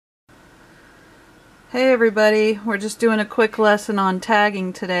Hey everybody, we're just doing a quick lesson on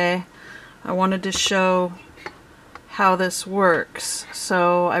tagging today. I wanted to show how this works.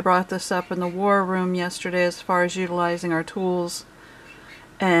 So I brought this up in the war room yesterday as far as utilizing our tools,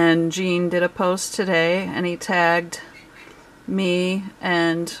 and Gene did a post today and he tagged me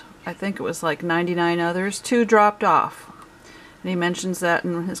and I think it was like 99 others. 2 dropped off, and he mentions that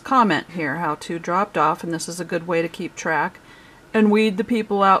in his comment here, how 2 dropped off, and this is a good way to keep track and weed the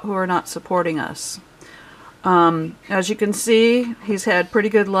people out who are not supporting us. As you can see, he's had pretty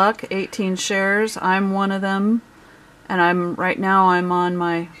good luck, 18 shares. I'm one of them, and right now I'm on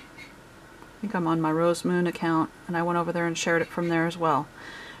my, I think I'm on my Rose Moon account, and I went over there and shared it from there as well.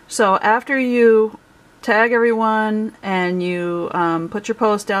 So after you tag everyone and you put your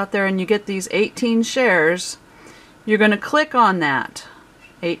post out there and you get these 18 shares, you're going to click on that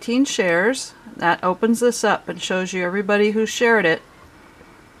 18 shares. That opens this up and shows you everybody who shared it.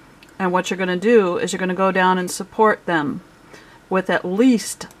 And what you're going to do is you're going to go down and support them with at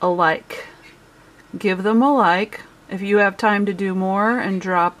least a like. Give them a like. If you have time to do more and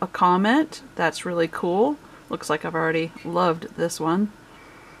drop a comment, that's really cool. Looks like I've already loved this one.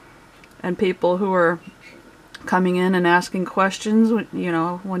 And people who are coming in and asking questions, you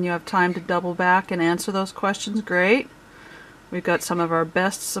know, when you have time to double back and answer those questions, great. We've got some of our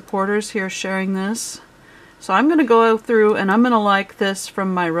best supporters here sharing this. So I'm going to go through and I'm going to like this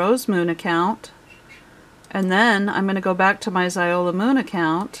from my Rose Moon account, and then I'm going to go back to my Xiola Moon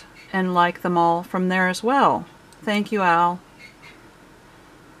account and like them all from there as well. Thank you, Al.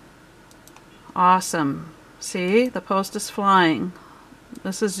 Awesome. See, the post is flying.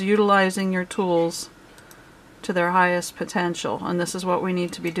 This is utilizing your tools to their highest potential, and this is what we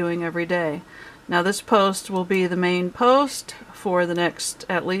need to be doing every day. Now this post will be the main post for the next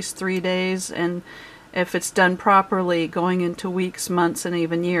at least 3 days, and if it's done properly, going into weeks, months, and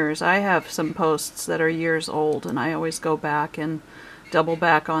even years. I have some posts that are years old, and I always go back and double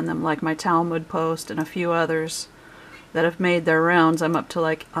back on them, like my Talmud post and a few others that have made their rounds. I'm up to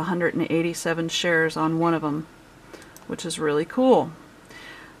like 187 shares on one of them, which is really cool.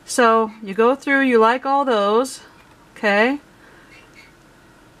 So you go through, you like all those, okay?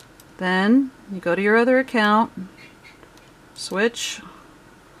 Then you go to your other account, switch,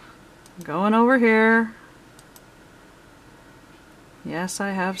 going over here. Yes,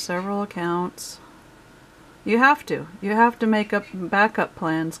 I have several accounts. You have to make up backup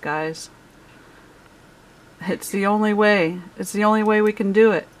plans, guys. It's the only way. It's the only way we can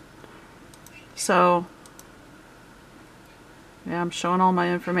do it. So yeah, I'm showing all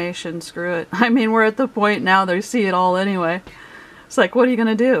my information. Screw it. I mean, we're at the point now they see it all anyway. It's like, what are you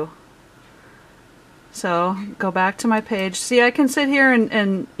gonna do? So go back to my page. See, I can sit here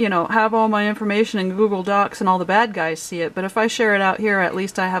and you know, have all my information in Google Docs and all the bad guys see it, but if I share it out here, at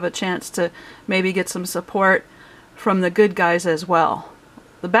least I have a chance to maybe get some support from the good guys as well.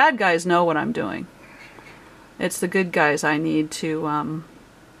 The bad guys know what I'm doing. It's the good guys I need to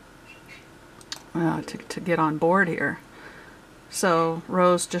get on board here. So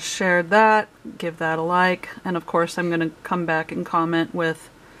Rose just shared that. Give that a like, and of course I'm going to come back and comment with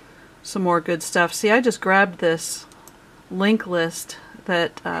some more good stuff. See, I just grabbed this link list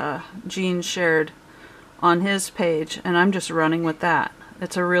that Gene shared on his page, and I'm just running with that.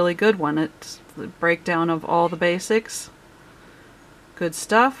 It's a really good one. It's the breakdown of all the basics. Good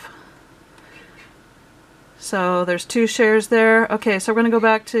stuff. So there's 2 shares there. Okay, so we're going to go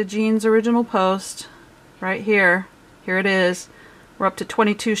back to Gene's original post right here. Here it is. We're up to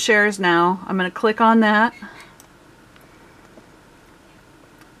 22 shares now. I'm going to click on that.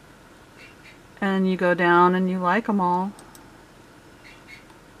 And you go down and you like them all,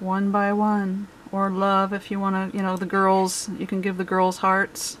 one by one. Or love, if you want to, you know, the girls, you can give the girls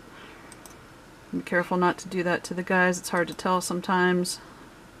hearts. Be careful not to do that to the guys. It's hard to tell sometimes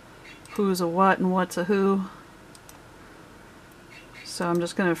who's a what and what's a who. So I'm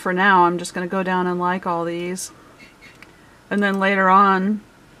just going to, for now, I'm just going to go down and like all these. And then later on,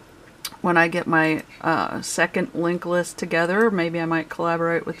 when I get my second link list together, maybe I might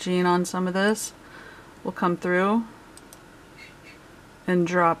collaborate with Gene on some of this. We'll come through and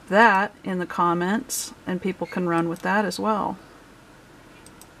drop that in the comments, and people can run with that as well.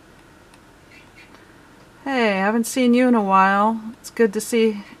 Hey, I haven't seen you in a while. It's good to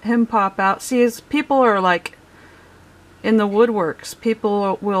see him pop out. See, as people are like in the woodworks,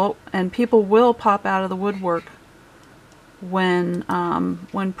 people will pop out of the woodwork when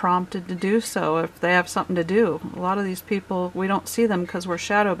prompted to do so, if they have something to do. A lot of these people, we don't see them because we're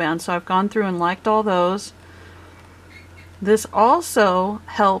shadow banned. So I've gone through and liked all those. This also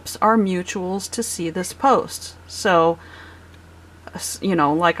helps our mutuals to see this post. So You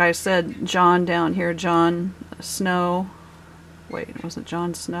know, like I said, John down here, John Snow. Wait, was it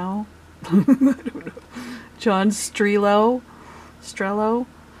John Snow? I don't know. John Strello.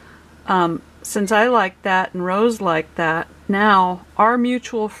 Since I like that and Rose liked that, now our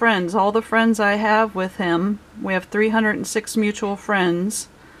mutual friends, all the friends I have with him, we have 306 mutual friends,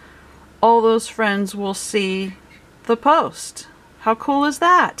 all those friends will see the post. How cool is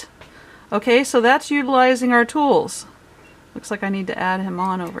that? Okay, so that's utilizing our tools. Looks like I need to add him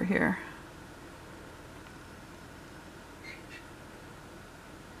on over here.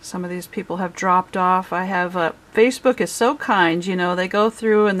 Some of these people have dropped off. I have Facebook is so kind, you know, they go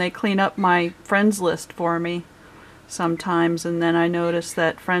through and they clean up my friends list for me sometimes, and then I notice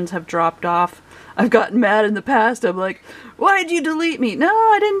that friends have dropped off. I've gotten mad in the past. I'm like, why'd you delete me? No,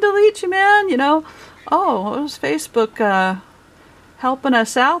 I didn't delete you, man, you know. Oh, it was Facebook helping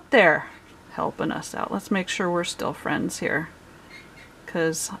us out there. Helping us out. Let's make sure we're still friends here,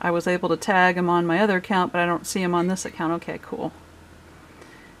 because I was able to tag him on my other account, but I don't see him on this account. Okay, cool.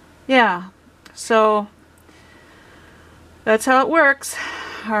 Yeah, so that's how it works.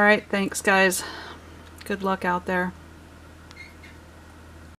 Alright, thanks guys. Good luck out there.